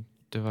 I mean,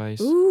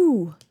 device.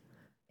 Ooh,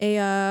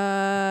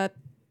 a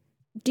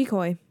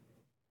decoy.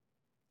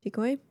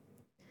 Decoy,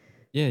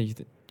 Yeah, you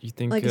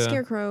think like a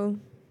scarecrow,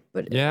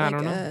 but yeah, I like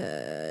don't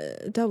know.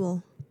 a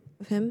double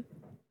of him.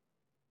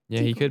 Yeah,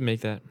 he decoy. could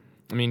make that.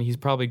 I mean, he's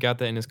probably got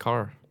that in his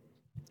car.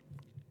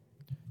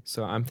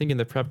 So I'm thinking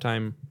the prep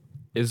time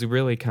is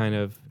really kind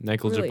of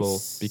negligible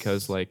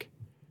because, like,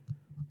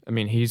 I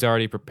mean, he's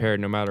already prepared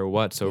no matter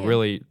what. So Yeah.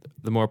 really,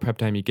 the more prep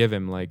time you give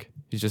him, like,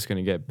 he's just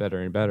gonna get better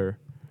and better.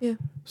 Yeah.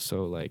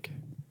 So like,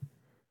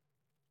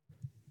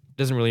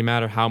 doesn't really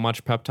matter how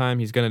much prep time,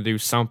 he's gonna do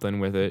something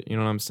with it. You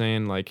know what I'm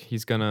saying? Like, he'll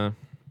come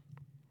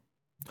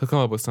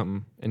up with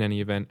something in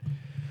any event.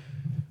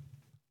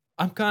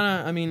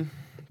 I mean,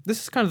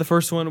 this is kind of the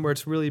first one where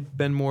it's really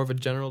been more of a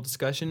general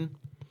discussion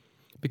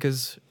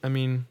because, I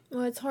mean,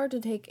 Well, it's hard to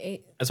take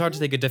it's hard to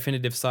take a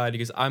definitive side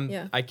because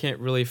Yeah. I can't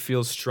really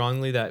feel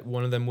strongly that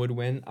one of them would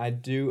win. I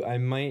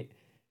might,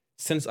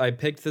 since I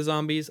picked the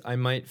zombies, I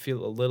might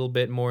feel a little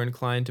bit more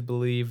inclined to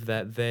believe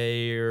that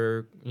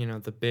they're,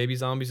 the baby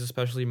zombies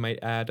especially might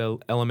add a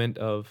element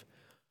of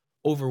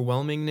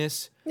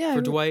overwhelmingness Yeah,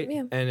 for Dwight.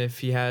 Yeah. And if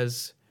he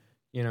has,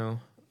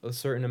 a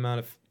certain amount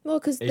of, Well,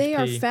 because they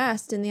are HP.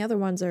 fast and the other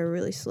ones are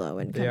really slow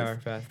and they kind are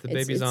of. fast. The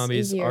it's- baby it's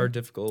zombies easier. are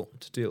difficult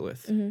to deal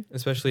with, Mhm.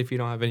 especially if you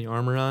don't have any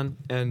armor on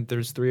and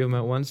there's 3 of them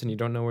at once and you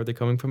don't know where they're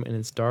coming from and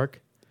it's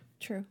dark.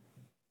 True.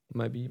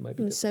 Might be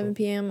It's 7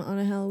 p.m. on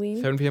a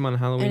Halloween. 7 p.m. on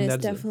Halloween. And it's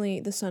That's definitely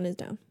the sun is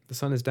down. the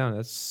sun is down.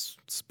 That's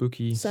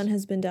spooky. Sun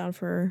has been down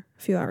for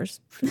a few hours.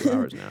 few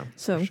hours now.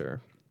 So- for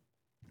sure.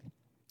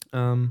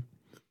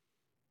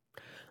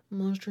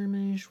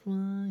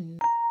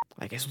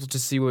 I guess we'll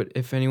just see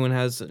if anyone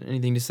has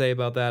anything to say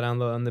about that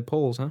on the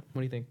polls, huh?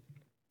 What do you think?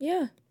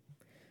 Yeah.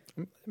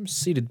 I'm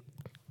seated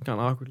kind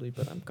of awkwardly,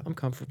 but I'm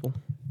comfortable.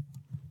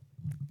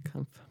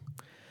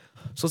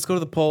 So let's go to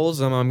the polls.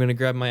 I'm gonna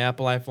grab my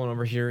Apple iPhone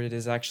over here. It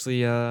is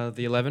actually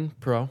the 11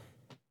 Pro.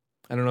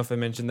 I don't know if I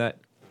mentioned that,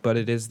 but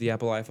it is the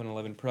Apple iPhone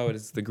 11 Pro. It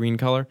is the green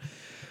color.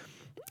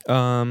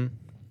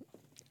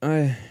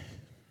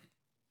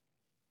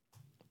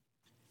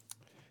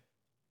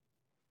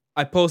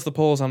 I post the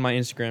polls on my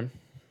Instagram.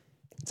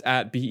 It's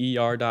at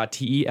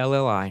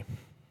ber.telli.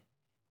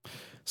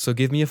 So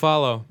give me a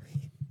follow.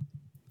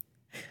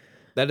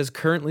 That is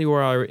currently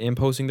where I am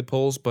posting the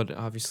polls, but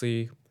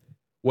obviously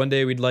one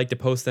day we'd like to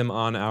post them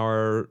on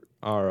our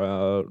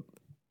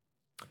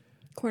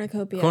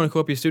Cornucopia.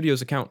 Cornucopia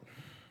Studios account.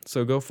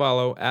 So go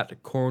follow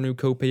at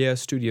Cornucopia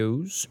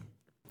Studios.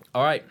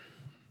 All right.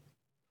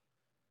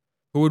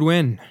 Who would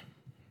win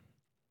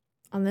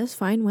On this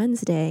fine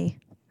Wednesday.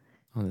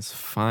 on this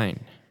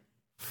fine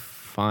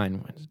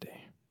Wednesday?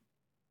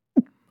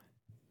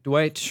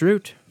 Dwight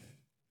Schrute,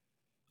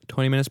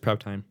 20 minutes prep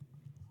time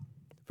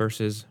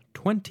versus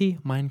 20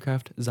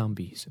 Minecraft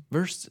zombies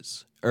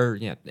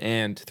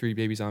and 3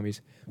 baby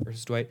zombies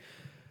versus Dwight.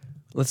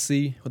 Let's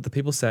see what the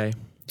people say.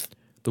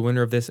 The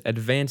winner of this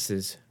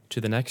advances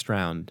to the next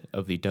round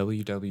of the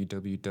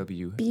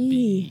WWWWB.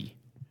 B.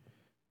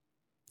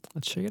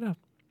 Let's check it out.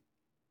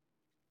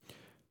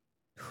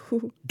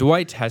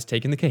 Dwight has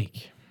taken the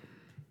cake.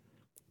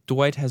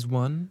 Dwight has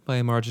won by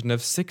a margin of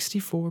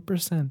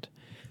 64%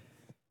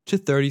 to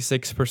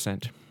 36%.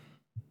 Let's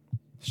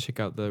check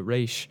out the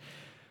race.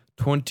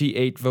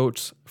 28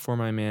 votes for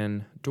my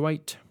man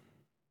Dwight.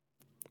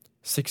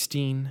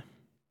 16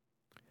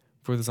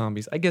 for the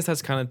zombies. I guess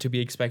that's kind of to be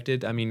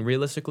expected. I mean,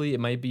 realistically, it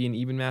might be an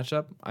even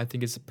matchup. I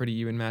think it's a pretty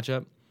even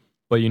matchup.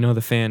 But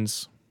the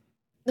fans,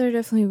 They're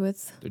definitely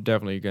with. they're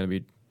definitely going to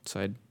be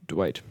side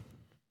Dwight.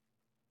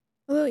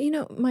 Although,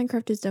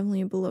 Minecraft is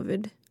definitely a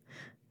beloved.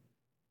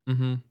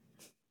 Mm-hmm.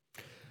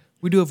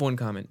 We do have one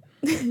comment.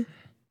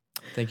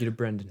 Thank you to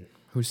Brendan,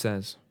 who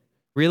says,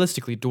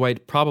 realistically,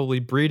 Dwight probably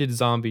breeded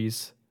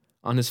zombies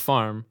on his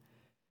farm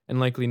and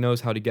likely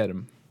knows how to get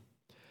them.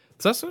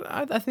 So that's what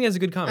I think that's a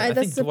good comment. I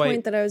That's think the Dwight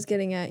point that I was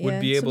getting at. would Yeah,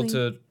 be able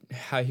something-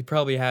 to. He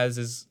probably has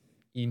his.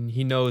 He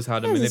knows how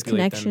to He has his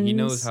manipulate them. He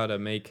knows connections. how to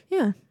make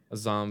Yeah. a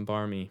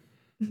zombarmy.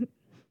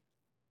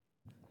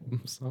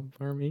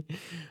 Zombarmy.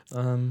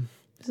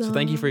 So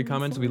thank you for your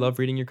comments. We love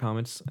reading your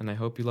comments, and I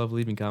hope you love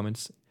leaving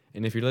comments.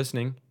 And if you're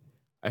listening,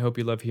 I hope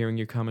you love hearing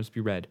your comments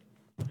be read.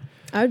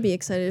 I would be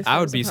excited. If I that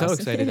would was be a so house.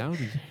 excited. I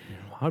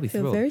would be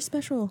Feel thrilled. very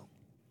special.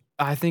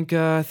 I think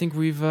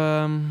we've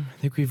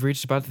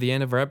reached about to the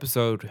end of our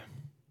episode.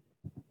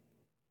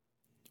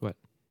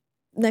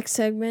 Next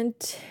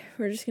segment,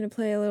 we're just gonna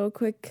play a little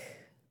quick.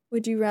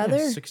 Would you rather?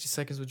 Yeah, 60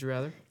 seconds. Would you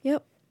rather?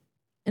 Yep.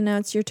 And now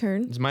it's your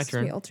turn. It's my Since We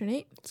turn.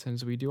 alternate.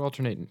 Since we do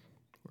alternating,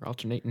 we're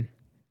alternating.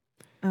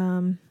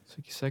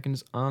 60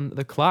 seconds on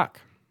the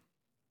clock.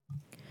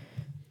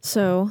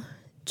 So,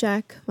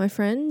 Jack, my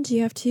friend,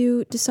 you have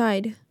to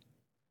decide.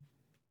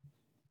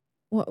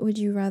 What would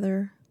you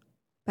rather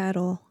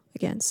battle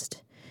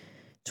against?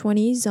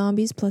 20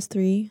 zombies plus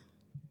 3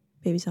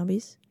 baby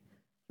zombies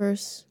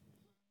versus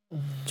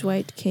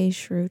Dwight K.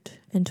 Schrute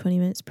and 20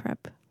 minutes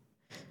prep.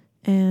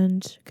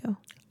 And go.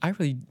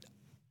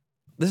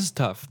 This is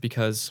tough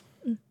because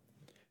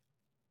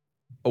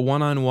a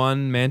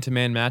one-on-one,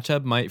 man-to-man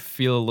matchup might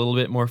feel a little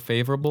bit more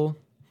favorable,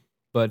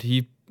 but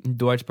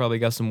Dwight's probably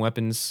got some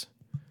weapons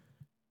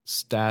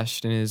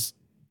stashed in his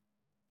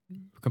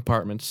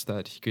compartments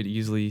that he could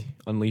easily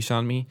unleash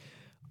on me.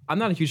 I'm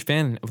not a huge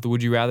fan of the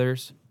Would You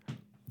Rathers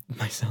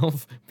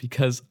myself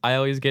because I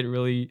always get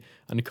really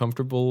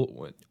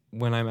uncomfortable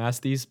when I'm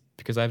asked these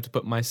because I have to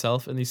put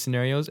myself in these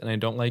scenarios and I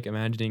don't like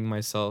imagining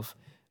myself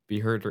be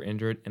hurt or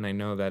injured, and I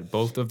know that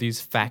both of these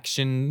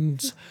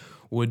factions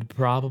would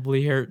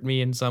probably hurt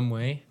me in some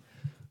way.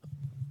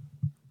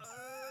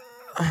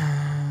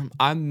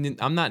 I'm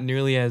not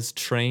nearly as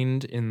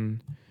trained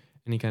in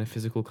any kind of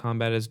physical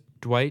combat as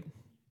Dwight,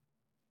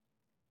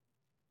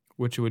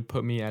 which would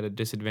put me at a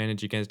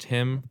disadvantage against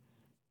him,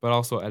 but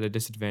also at a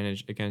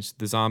disadvantage against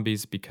the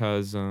zombies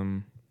because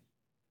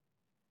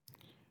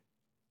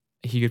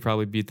he could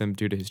probably beat them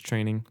due to his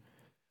training.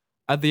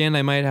 At the end,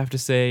 I might have to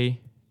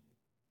say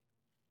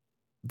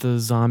the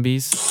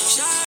zombies.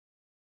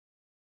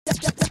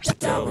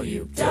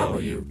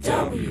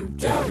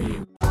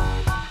 www.